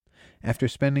After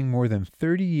spending more than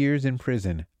 30 years in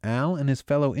prison, Al and his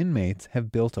fellow inmates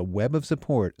have built a web of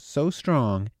support so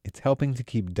strong it's helping to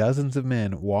keep dozens of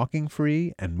men walking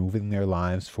free and moving their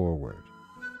lives forward.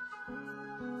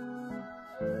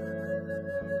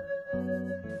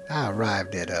 I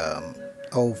arrived at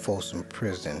Old Folsom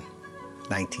Prison,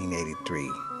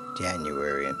 1983,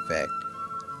 January in fact.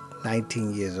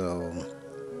 19 years old,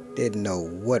 didn't know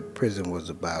what prison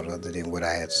was about other than what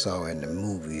I had saw in the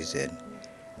movies, and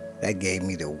that gave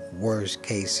me the worst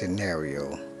case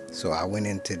scenario. So I went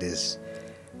into this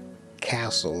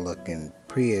castle-looking,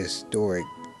 prehistoric,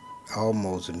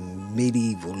 almost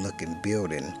medieval-looking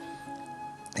building,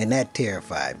 and that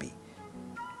terrified me.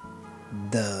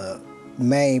 The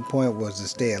main point was to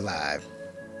stay alive,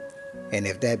 and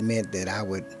if that meant that I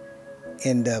would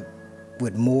end up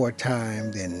with more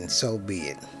time, then so be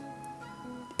it.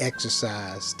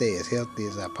 Exercise, stay as healthy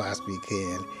as I possibly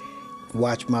can,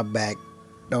 watch my back,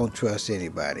 don't trust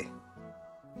anybody.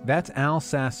 That's Al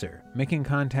Sasser, Making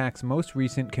Contact's most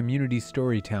recent Community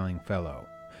Storytelling Fellow.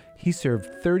 He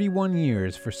served 31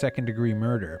 years for second-degree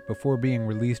murder before being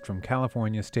released from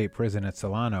California State Prison at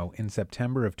Solano in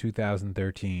September of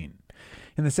 2013.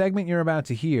 In the segment you're about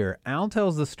to hear, Al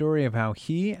tells the story of how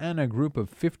he and a group of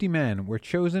 50 men were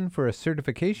chosen for a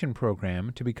certification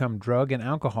program to become drug and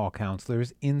alcohol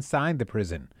counselors inside the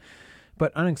prison.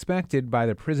 But unexpected by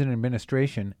the prison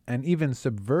administration and even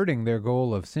subverting their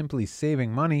goal of simply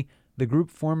saving money, the group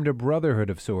formed a brotherhood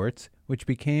of sorts, which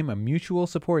became a mutual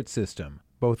support system,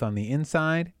 both on the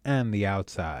inside and the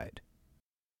outside.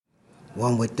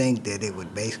 One would think that it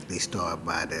would basically start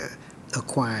by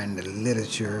acquiring the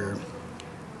literature,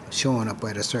 showing up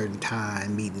at a certain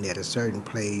time, meeting at a certain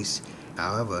place.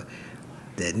 However,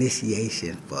 the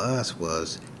initiation for us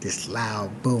was this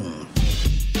loud boom.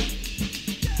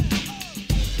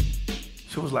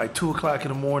 So it was like 2 o'clock in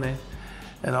the morning,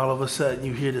 and all of a sudden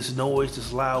you hear this noise,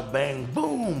 this loud bang,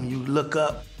 boom, you look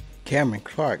up. Cameron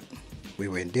Clark, we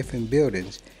were in different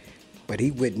buildings, but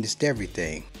he witnessed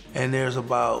everything. And there's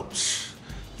about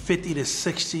 50 to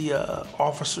 60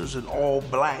 officers in all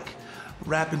black,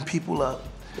 wrapping people up,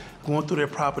 going through their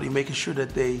property, making sure that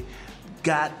they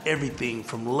got everything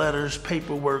from letters,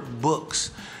 paperwork,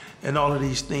 books, and all of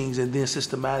these things, and then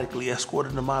systematically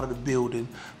escorted them out of the building,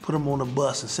 put them on a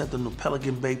bus, and sent them to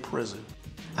Pelican Bay Prison.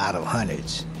 Out of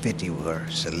hundreds, 50 were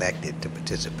selected to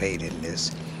participate in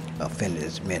this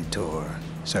offenders mentor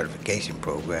certification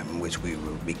program, in which we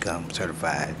will become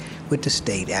certified with the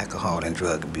state alcohol and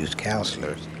drug abuse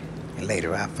counselors. And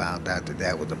later I found out that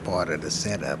that was a part of the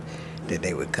setup, that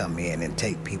they would come in and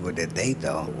take people that they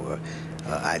thought were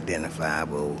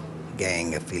identifiable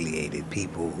gang-affiliated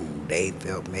people who they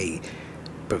felt may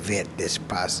prevent this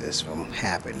process from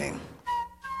happening.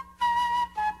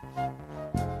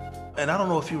 And I don't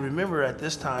know if you remember, at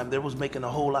this time, they was making a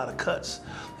whole lot of cuts.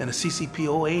 And the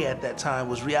CCPOA at that time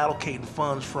was reallocating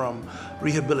funds from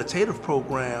rehabilitative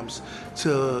programs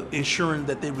to ensuring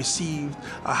that they received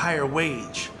a higher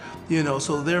wage.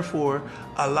 So therefore,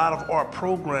 a lot of our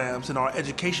programs and our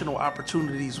educational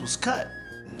opportunities was cut.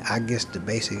 I guess the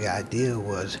basic idea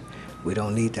was we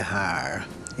don't need to hire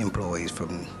employees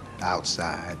from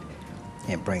outside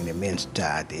and bring them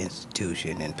inside the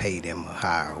institution and pay them a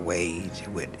higher wage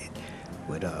with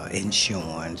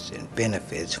insurance and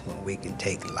benefits, when we can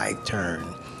take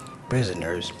like-term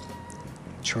prisoners,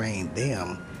 train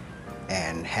them,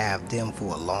 and have them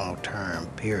for a long-term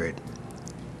period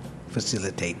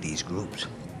facilitate these groups.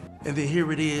 And then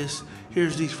here it is,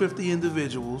 here's these 50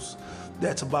 individuals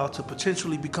that's about to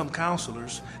potentially become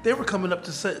counselors. They were coming up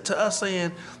to us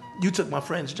saying, you took my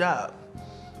friend's job,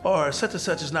 or such and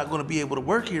such is not going to be able to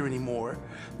work here anymore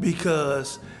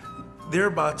because they're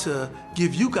about to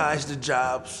give you guys the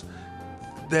jobs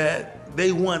that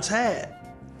they once had.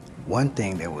 One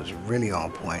thing that was really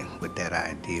on point with that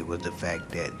idea was the fact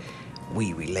that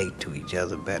we relate to each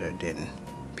other better than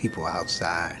people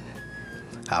outside.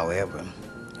 However,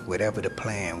 whatever the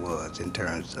plan was in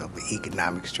terms of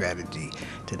economic strategy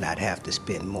to not have to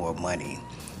spend more money,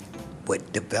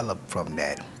 what developed from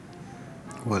that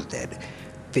was that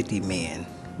 50 men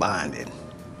bonded,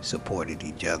 supported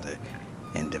each other,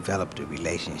 and developed a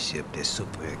relationship that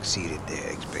super exceeded their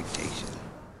expectations.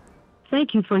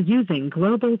 Thank you for using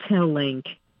Global Tel Link.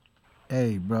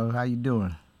 Hey, bro, how you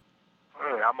doing?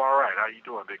 Hey, I'm all right. How you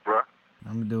doing, big bro?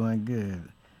 I'm doing good.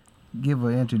 Give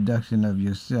an introduction of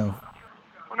yourself.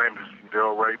 My name is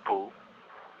Delray Poole.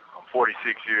 I'm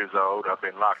 46 years old. I've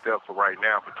been locked up for right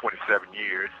now for 27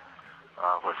 years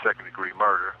for second-degree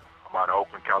murder. I'm out of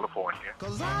Oakland, California.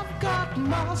 'Cause I've got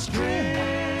my strength,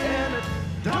 and it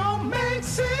don't make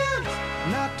sense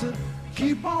not to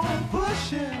keep on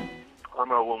pushing. I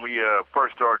know when we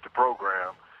first started the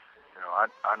program, you know,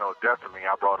 I know definitely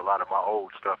I brought a lot of my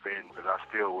old stuff in because I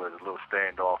still was a little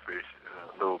standoffish,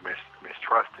 a little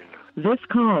mistrusting. This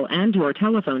call and your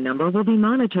telephone number will be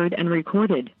monitored and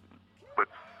recorded. But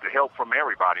the help from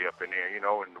everybody up in there, you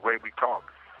know, and the way we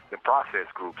talk, the process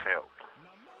groups helped.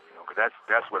 You know, because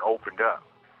that's what opened up,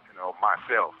 you know,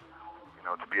 myself, you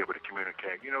know, to be able to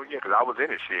communicate. You know, yeah, because I was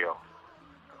in a shell.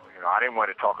 You know, I didn't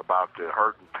want to talk about the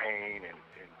hurt and pain and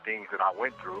things that I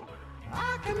went through.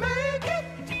 I can make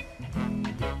it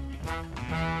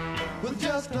with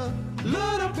just a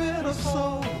little bit of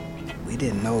soul. We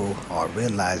didn't know or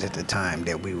realize at the time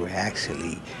that we were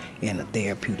actually in a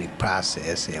therapeutic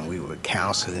process and we were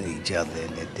counseling each other,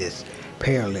 and that this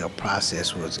parallel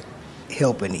process was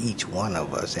helping each one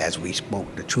of us as we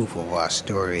spoke the truth of our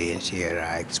story and shared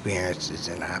our experiences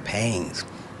and our pains.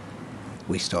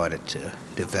 We started to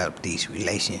develop these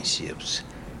relationships,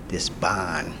 this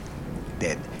bond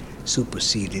that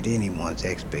superseded anyone's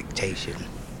expectation.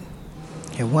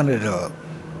 And one of the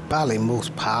probably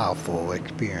most powerful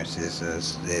experiences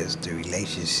is the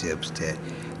relationships that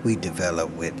we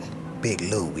developed with Big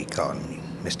Lou, we call him,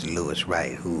 Mr. Lewis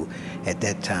Wright, who at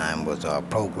that time was our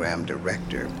program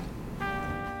director.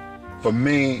 For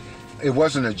me, it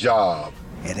wasn't a job.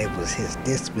 And it was his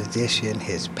disposition,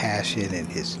 his passion, and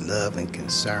his love and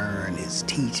concern, his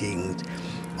teachings,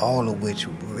 all of which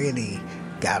really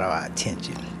got our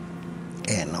attention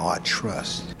and our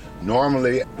trust.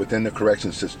 Normally, within the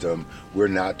correction system, we're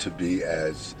not to be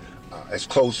as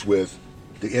close with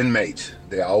the inmates.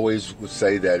 They always would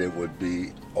say that it would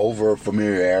be over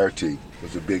familiarity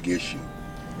was a big issue.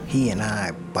 He and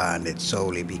I bonded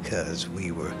solely because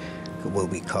we were what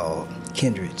we call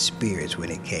kindred spirits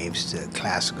when it came to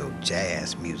classical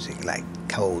jazz music like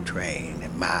Coltrane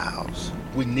and Miles.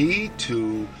 We need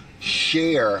to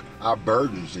share our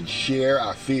burdens and share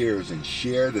our fears and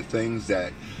share the things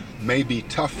that may be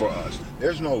tough for us.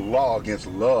 There's no law against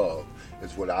love,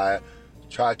 is what I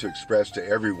try to express to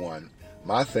everyone.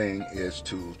 My thing is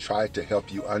to try to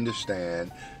help you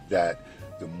understand that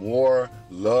the more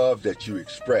love that you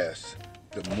express,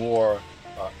 the more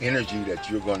energy that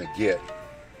you're going to get,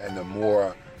 and the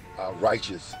more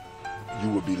righteous you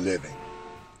will be living.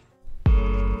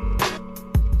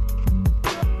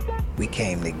 We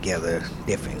came together,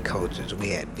 different cultures. We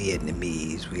had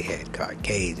Vietnamese, we had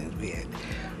Caucasians, we had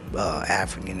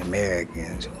African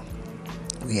Americans,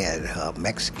 we had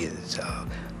Mexicans,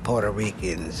 Puerto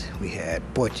Ricans, we had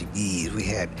Portuguese, we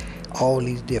had all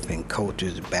these different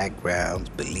cultures, backgrounds,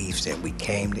 beliefs, and we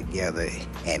came together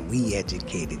and we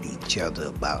educated each other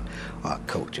about our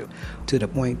culture to the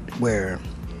point where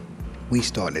we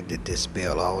started to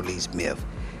dispel all these myths.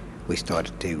 We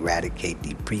started to eradicate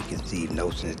the preconceived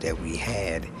notions that we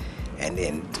had, and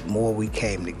then the more we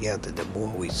came together, the more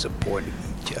we supported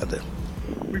each other.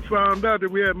 We found out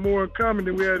that we had more in common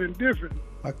than we had in different.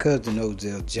 My cousin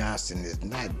Ozell Johnson is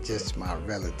not just my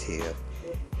relative,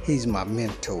 he's my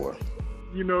mentor.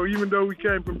 You know, even though we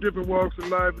came from different walks of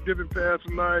life, different paths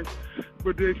of life,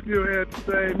 but they still had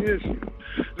the same issue.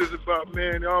 It's about,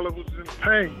 man, all of us in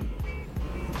pain.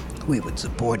 We would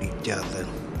support each other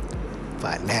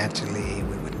financially,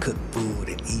 we would cook food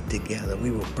and eat together.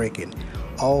 We were breaking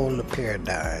all the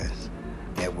paradigms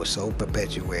that were so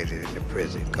perpetuated in the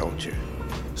prison culture.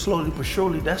 Slowly but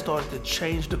surely, that started to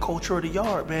change the culture of the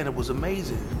yard, man. It was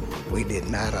amazing. We did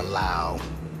not allow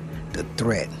the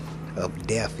threat of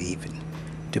death even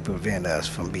to prevent us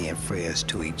from being friends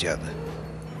to each other,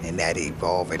 and that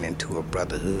evolving into a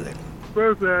brotherhood.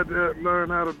 First, I had to learn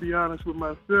how to be honest with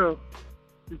myself,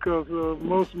 because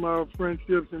most of my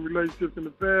friendships and relationships in the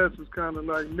past was kind of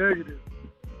like negative.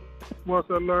 Once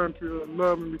I learned to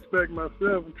love and respect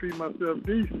myself and treat myself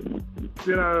decent,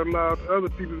 then I allowed other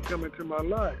people to come into my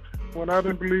life. When I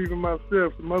didn't believe in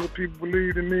myself, some other people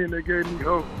believed in me and they gave me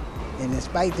hope. And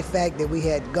despite the fact that we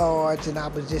had guards in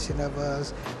opposition of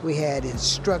us, we had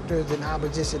instructors in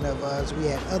opposition of us, we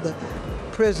had other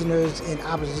prisoners in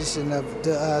opposition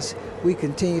to us, we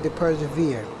continued to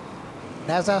persevere.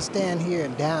 As I stand here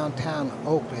in downtown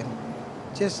Oakland,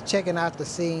 just checking out the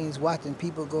scenes, watching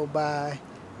people go by,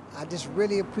 I just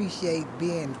really appreciate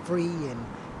being free and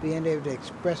being able to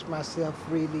express myself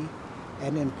freely.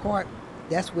 And in part,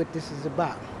 that's what this is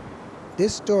about.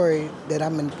 This story that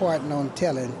I'm imparting on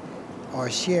telling or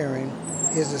sharing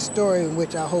is a story in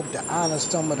which I hope to honor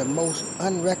some of the most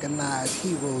unrecognized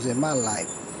heroes in my life.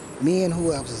 Men who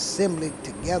have assembled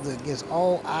together against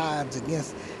all odds,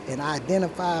 against an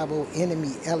identifiable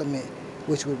enemy element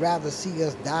which would rather see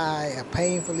us die a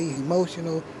painfully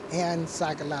emotional and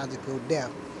psychological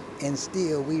death. And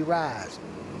still we rise.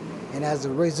 And as a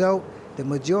result, the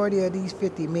majority of these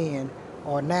 50 men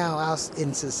are now out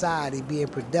in society being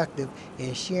productive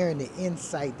and sharing the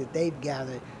insight that they've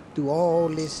gathered through all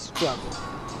this struggle.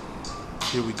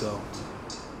 Here we go.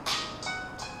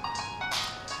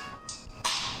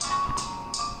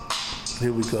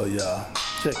 Here we go, y'all.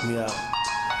 Check me out.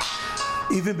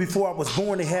 Even before I was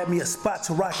born, they had me a spot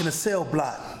to rock in a cell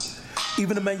block.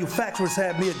 Even the manufacturers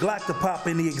had me a Glock to pop,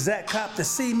 and the exact cop to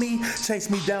see me chase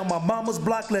me down my mama's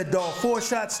block, let dog 4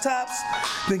 shots tops,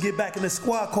 then get back in the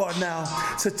squad car. Now,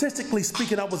 statistically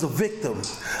speaking, I was a victim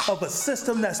of a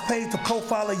system that's paid to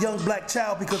profile a young black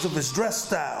child because of his dress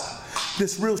style.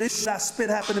 This real shit I spit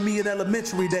happened to me in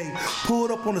elementary. They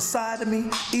pulled up on the side of me,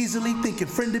 easily thinking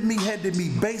friended me, handed me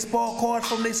baseball cards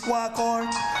from their squad car.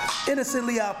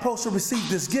 Innocently, I approached to receive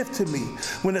this gift to me,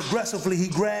 when aggressively he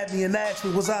grabbed me and asked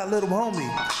me, was I a little homie?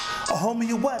 A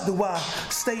homie of what? Do I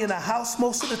stay in the house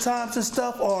most of the times and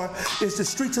stuff, or is the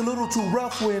streets a little too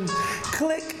rough? When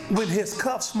click, when his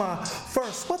cuffs my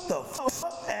first, what the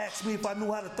fuck? Asked me if I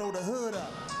knew how to throw the hood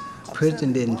up.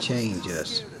 Prison didn't change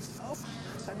us.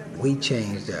 We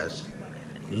changed us.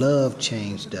 Love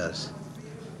changed us.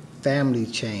 Family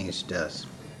changed us.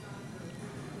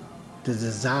 The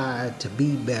desire to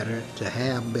be better, to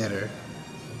have better,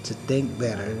 to think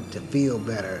better, to feel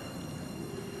better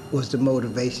was the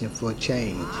motivation for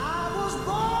change. I was born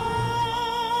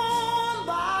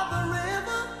by the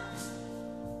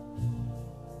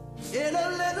river in a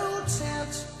little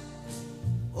tent.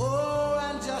 Oh,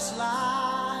 and just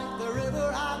like the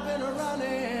river I've been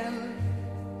running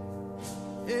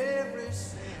ever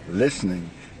since. Listening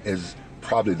is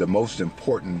probably the most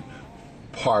important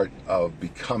part of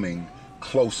becoming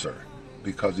closer,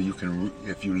 because you can,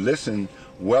 if you listen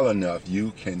well enough,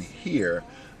 you can hear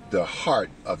the heart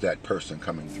of that person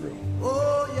coming through.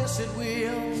 Oh, yes, it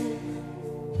will.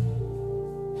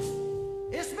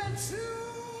 It's been too.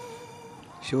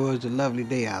 Sure is a lovely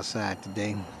day outside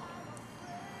today.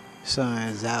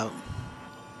 Sun's out.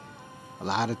 A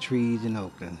lot of trees in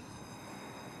Oakland.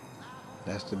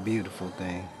 That's the beautiful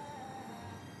thing.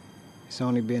 It's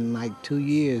only been like 2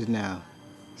 years now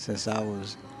since I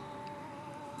was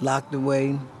locked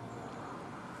away,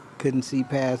 couldn't see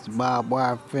past the barbed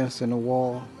wire fence and the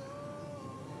wall.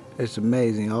 It's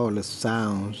amazing all the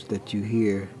sounds that you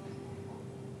hear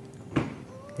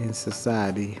in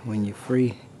society when you're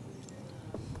free.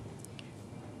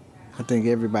 I think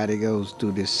everybody goes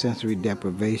through this sensory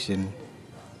deprivation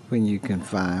when you're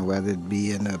confined, whether it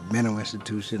be in a mental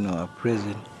institution or a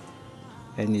prison,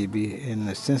 and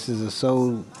the senses are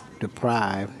so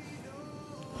deprived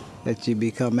that you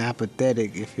become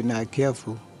apathetic if you're not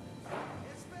careful.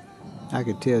 I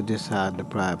can tell just how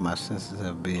deprived my senses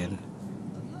have been.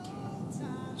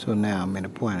 So now I'm at a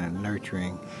point of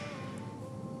nurturing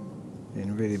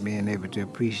and really being able to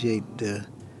appreciate the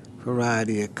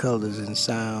variety of colors and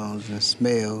sounds and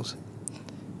smells,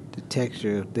 the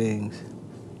texture of things.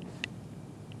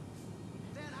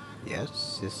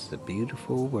 Yes, it's a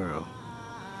beautiful world.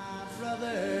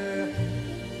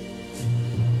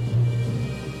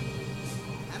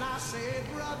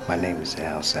 My name is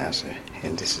Sasser,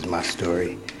 and this is my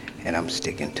story, and I'm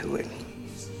sticking to it.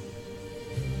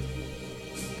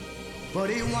 But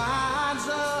he winds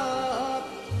up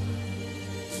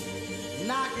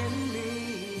knocking me